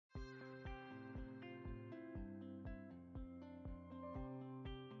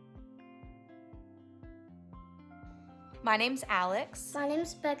My name's Alex. My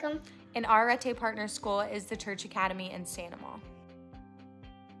name's Beckham. And our Arete partner school is the Church Academy in Sandoval.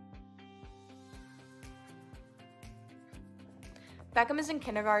 Beckham is in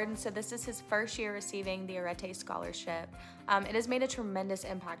kindergarten, so this is his first year receiving the Arete scholarship. It has made a tremendous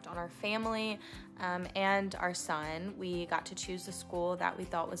impact on our family and our son. We got to choose the school that we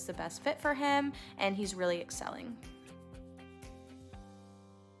thought was the best fit for him, and he's really excelling.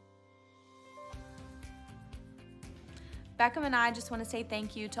 Beckham and I just want to say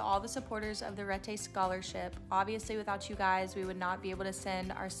thank you to all the supporters of the Arete Scholarship. Obviously, without you guys, we would not be able to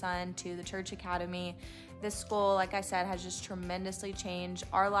send our son to the Church Academy. This school, like I said, has just tremendously changed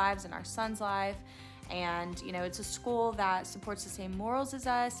our lives and our son's life. And, you know, it's a school that supports the same morals as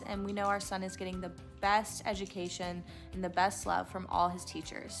us, and we know our son is getting the best education and the best love from all his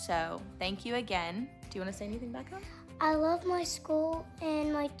teachers. So, thank you again. Do you want to say anything, Beckham? I love my school,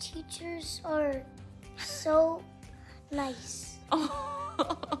 and my teachers are so nice.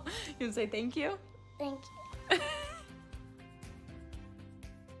 Oh, you want to say thank you? Thank you.